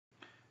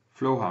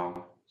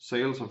FlowHow,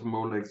 sales of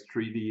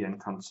Moldex3D and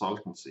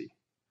consultancy,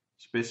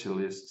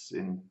 specialists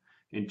in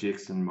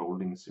injection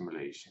molding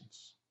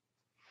simulations.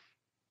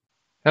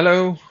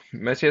 Hello,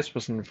 Mads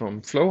Jespersen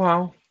from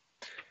FlowHow.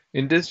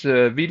 In this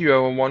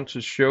video, I want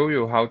to show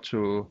you how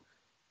to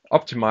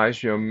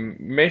optimize your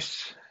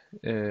mesh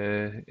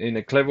in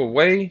a clever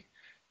way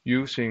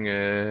using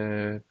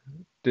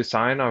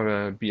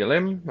Designer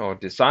BLM or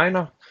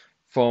Designer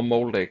for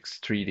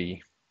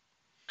Moldex3D.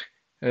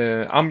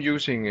 I'm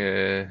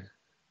using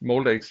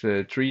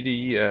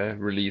Moldex3D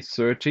release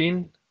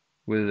 13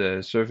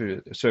 with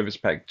Service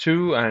Pack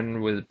 2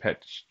 and with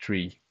patch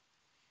 3.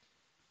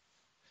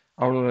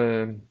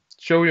 I'll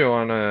show you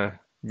on a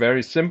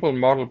very simple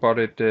model, but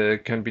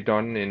it can be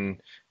done in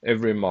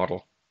every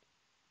model.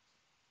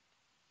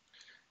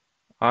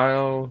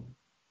 I'll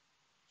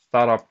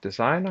start up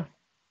Designer.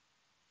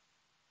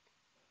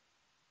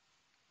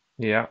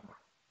 Yeah,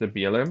 the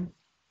BLM.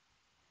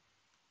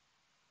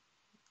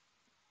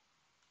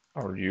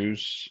 I'll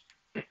use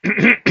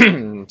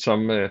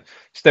some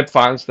step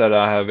files that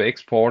I have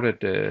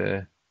exported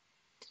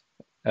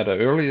at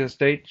an earlier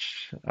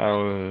stage.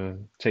 I'll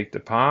take the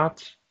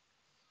part,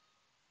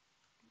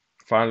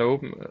 file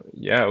open,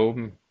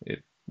 open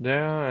it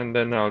there, and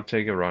then I'll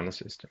take a runner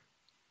system.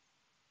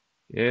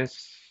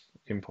 Yes,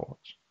 import.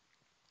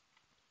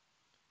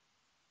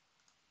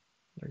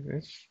 Like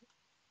this.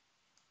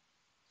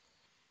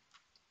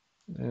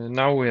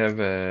 Now we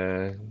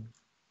have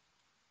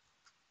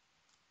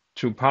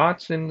two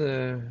parts in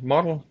the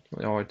model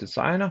or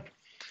Designer,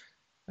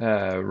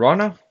 a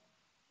runner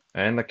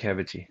and a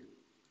cavity.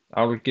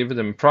 I will give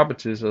them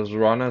properties as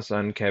runners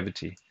and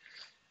cavity.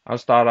 I'll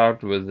start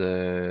out with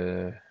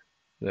the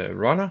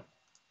runner.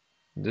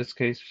 In this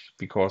case,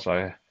 because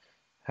I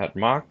had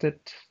marked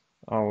it,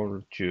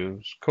 I'll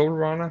choose cold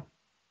runner,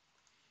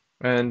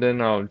 and then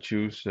I'll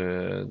choose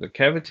the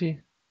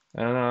cavity,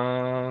 and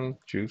I'll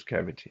choose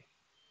cavity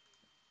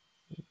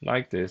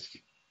like this.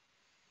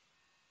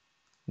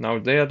 Now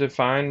they are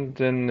defined,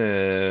 then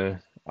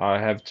I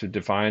have to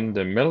define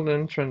the melt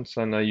entrance,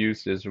 and I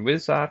use this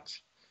wizard,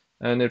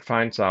 and it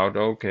finds out,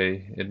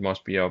 okay, it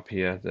must be up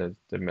here that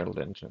the melt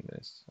entrance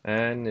is,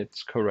 and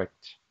it's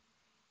correct.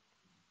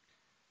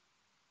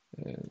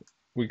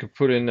 We could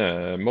put in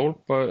a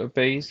mold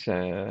base,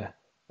 a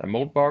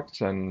mold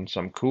box, and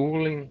some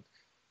cooling,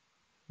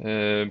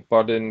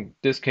 but in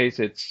this case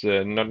it's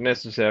not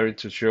necessary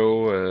to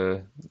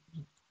show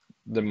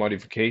the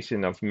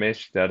modification of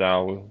mesh that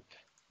I'll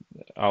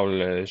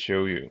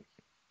show you.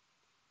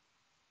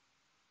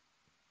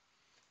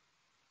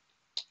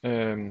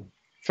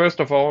 First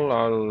of all,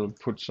 I'll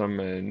put some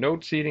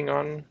node seating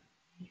on.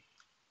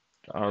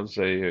 I'll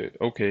say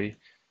okay,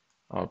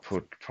 I'll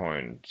put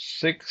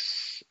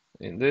 0.6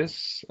 in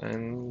this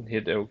and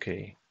hit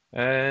OK,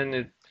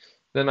 and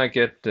then I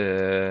get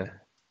the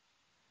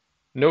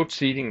node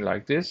seating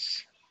like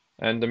this,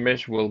 and the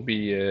mesh will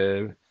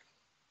be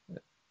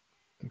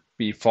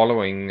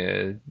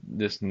following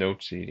this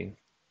node seating.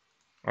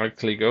 I'll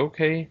click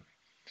OK,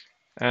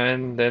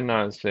 and then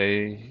I'll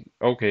say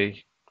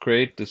OK,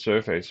 create the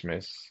surface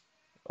mesh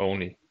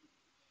only,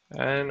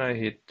 and I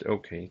hit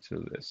OK to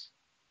this.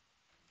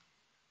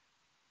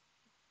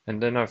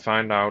 And then I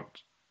find out,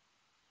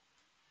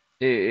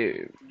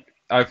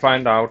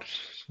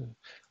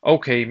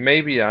 okay,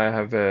 maybe I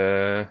have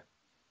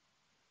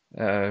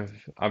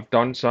I've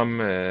done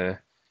some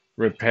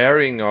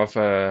repairing of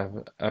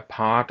a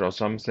part or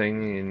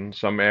something in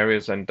some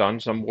areas and done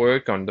some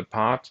work on the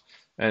part,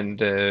 and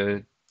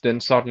then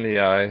suddenly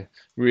I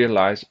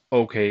realize,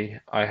 okay,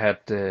 I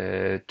had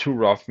too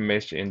rough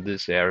mesh in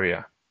this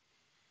area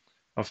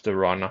of the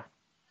runner,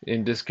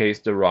 in this case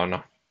the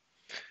runner.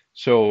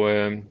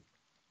 So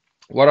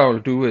what I will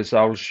do is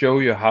I will show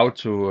you how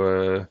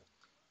to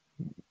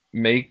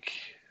make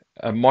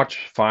a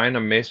much finer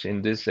mesh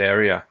in this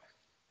area,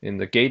 in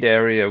the gate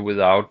area,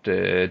 without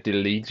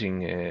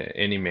deleting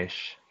any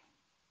mesh.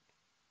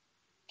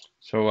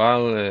 So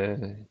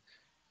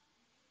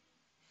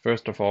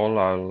first of all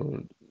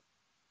I'll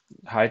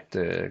hide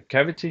the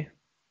cavity,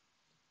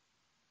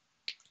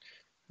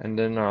 and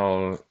then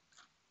I'll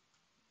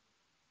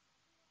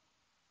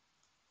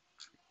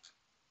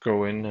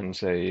go in and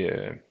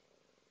say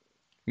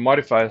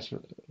modify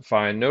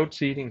node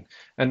seating,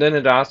 and then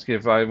it asks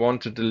if I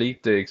want to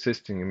delete the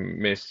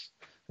existing mesh.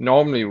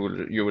 Normally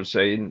you would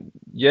say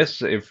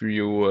yes if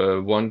you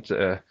want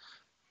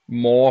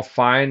more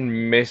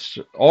fine mesh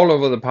all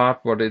over the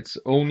part, but it's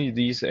only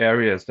these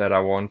areas that I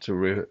want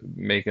to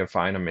make a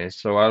finer mesh,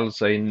 so I'll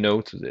say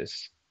no to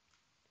this.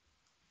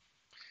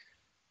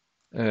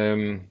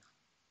 Then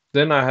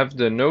I have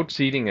the node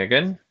seating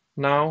again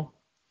now,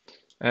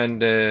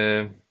 and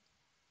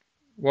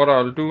what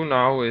I'll do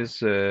now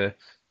is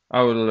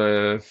I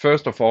will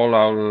first of all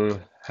I will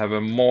have a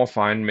more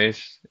fine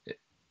mesh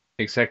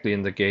exactly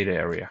in the gate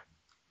area.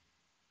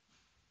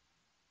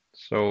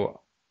 So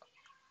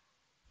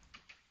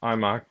I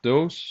mark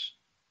those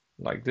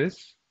like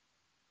this,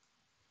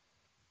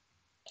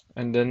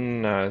 and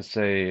then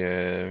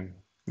say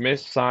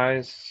mesh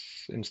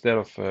size, instead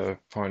of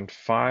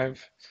 0.5,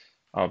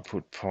 I'll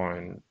put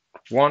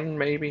 0.1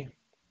 maybe,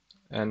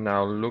 and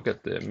I'll look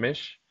at the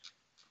mesh.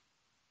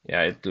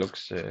 Yeah, it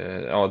looks,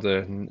 or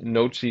the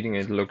node seeding,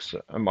 it looks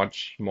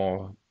much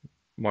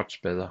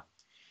better.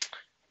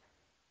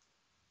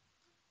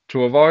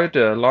 To avoid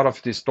a lot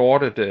of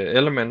distorted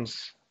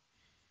elements,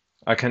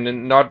 I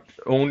can not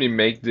only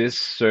make this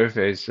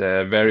surface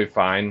very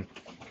fine,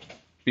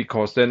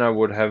 because then I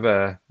would have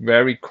a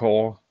very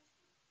coarse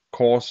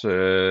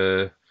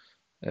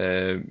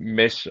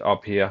mesh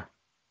up here.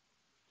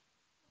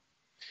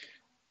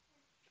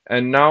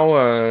 And now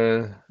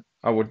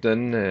I would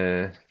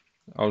then,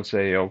 I'll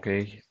say,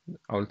 okay,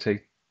 I'll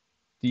take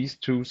these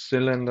two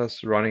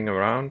cylinders running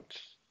around,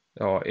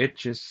 or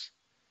edges,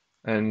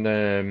 and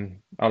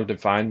I'll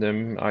define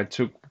them. I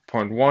took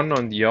 0.1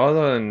 on the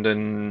other, and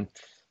then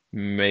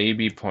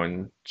maybe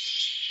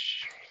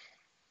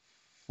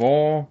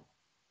 0.4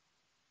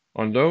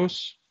 on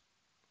those.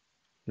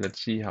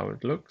 Let's see how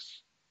it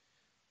looks.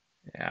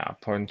 Yeah,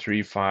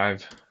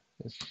 0.35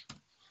 is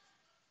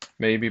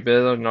maybe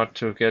better, not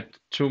to get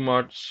too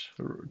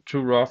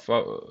rough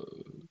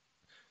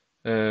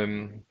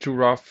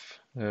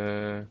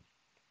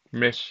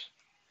mesh.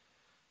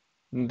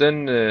 And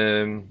then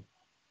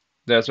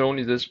there's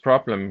only this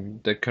problem: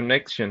 the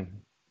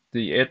connection,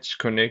 the edge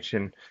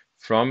connection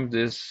from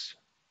this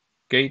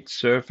gate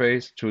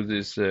surface to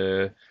this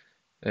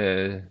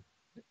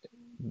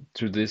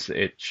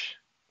edge.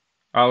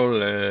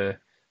 I'll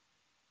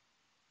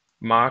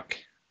mark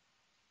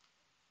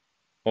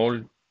all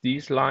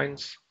these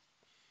lines,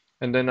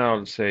 and then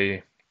I'll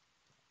say,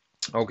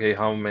 okay,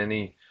 how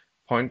many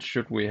points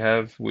should we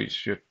have? We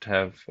should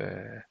have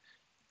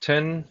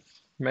 10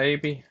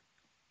 maybe.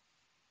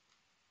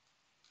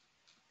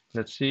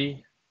 Let's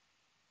see.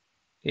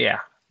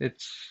 Yeah,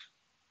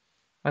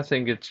 I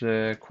think it's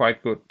a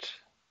quite good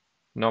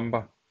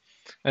number.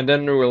 And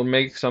then we'll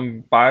make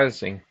some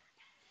biasing,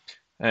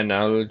 and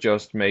I'll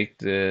just make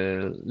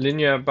the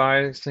linear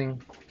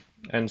biasing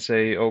and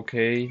say,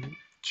 okay,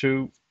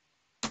 2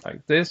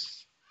 like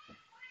this,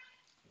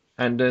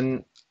 and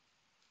then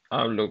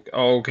I'll look.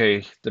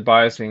 Okay, the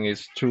biasing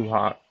is too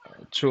hard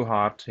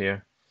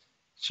here,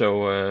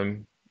 so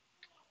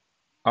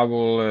I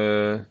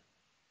will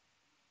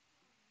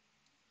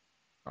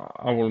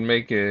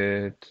make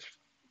it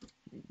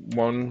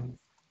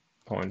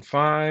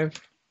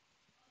 1.5.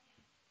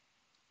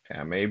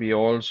 Yeah, maybe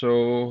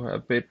also a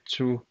bit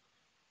too,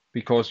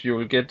 because you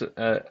will get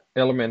an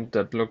element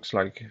that looks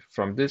like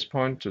from this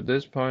point to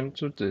this point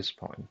to this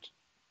point.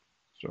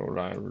 So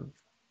I'll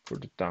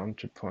put it down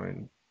to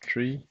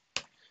 0.3.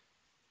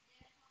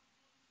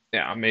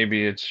 Yeah,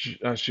 maybe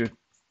I should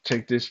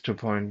take this to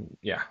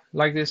yeah,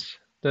 like this.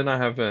 Then I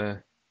have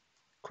a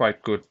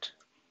quite good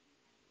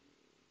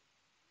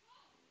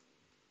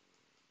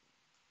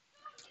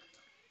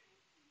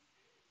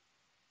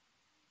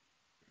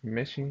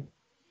meshing.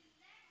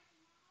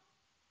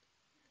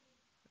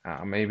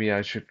 Maybe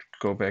I should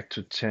go back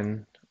to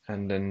 10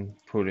 and then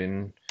put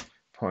in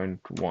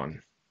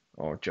 0.1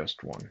 or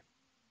just 1.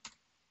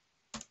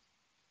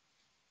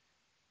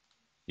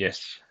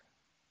 Yes,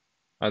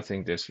 I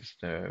think this is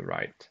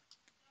right.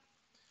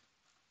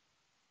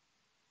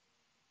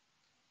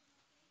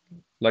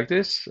 Like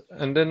this,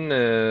 and then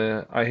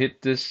I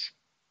hit this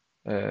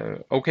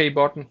OK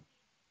button,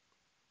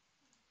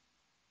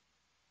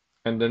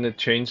 and then it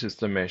changes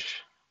the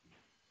mesh.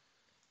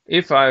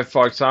 If I,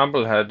 for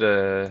example, had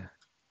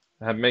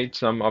made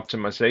some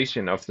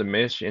optimization of the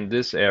mesh in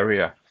this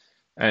area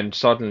and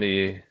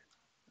suddenly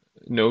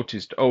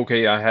noticed,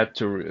 okay, I had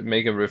to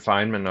make a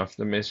refinement of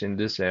the mesh in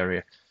this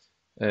area,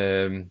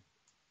 I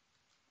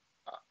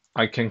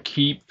can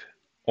keep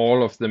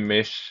all of the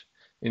mesh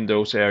in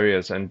those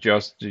areas and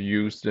just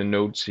use the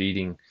node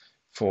seeding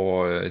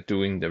for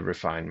doing the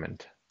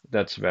refinement.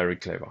 That's very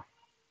clever.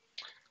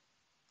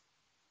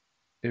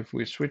 If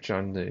we switch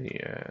on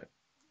the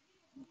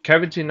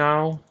cavity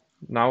now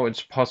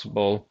it's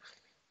possible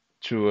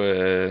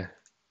to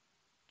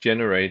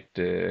generate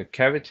the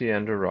cavity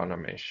and the runner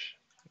mesh.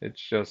 It's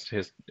just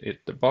hit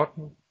the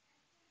button,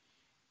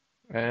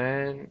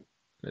 and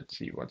let's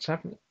see what's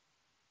happening.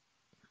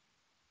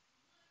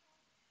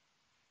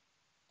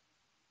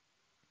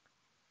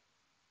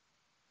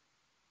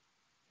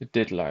 It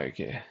did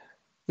like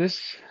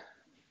this.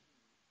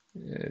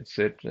 It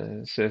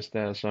says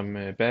there are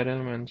some bad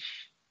elements,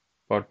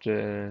 but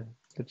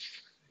let's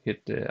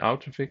hit the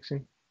auto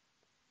fixing.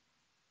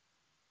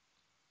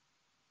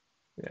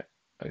 Yeah,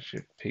 I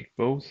should pick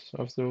both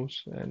of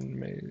those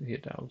and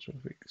hit auto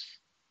fix.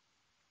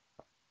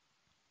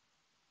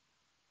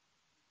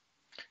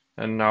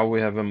 And now we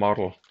have a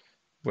model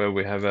where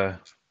we have a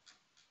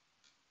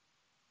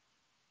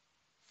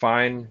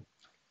fine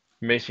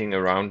meshing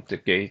around the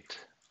gate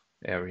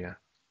area.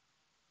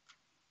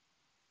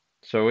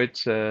 So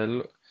it's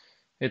finished,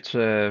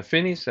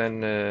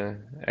 and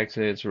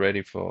actually it's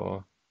ready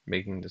for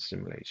making the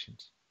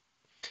simulations.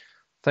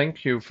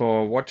 Thank you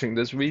for watching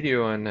this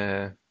video,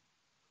 and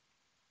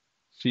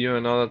see you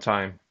another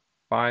time.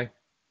 Bye.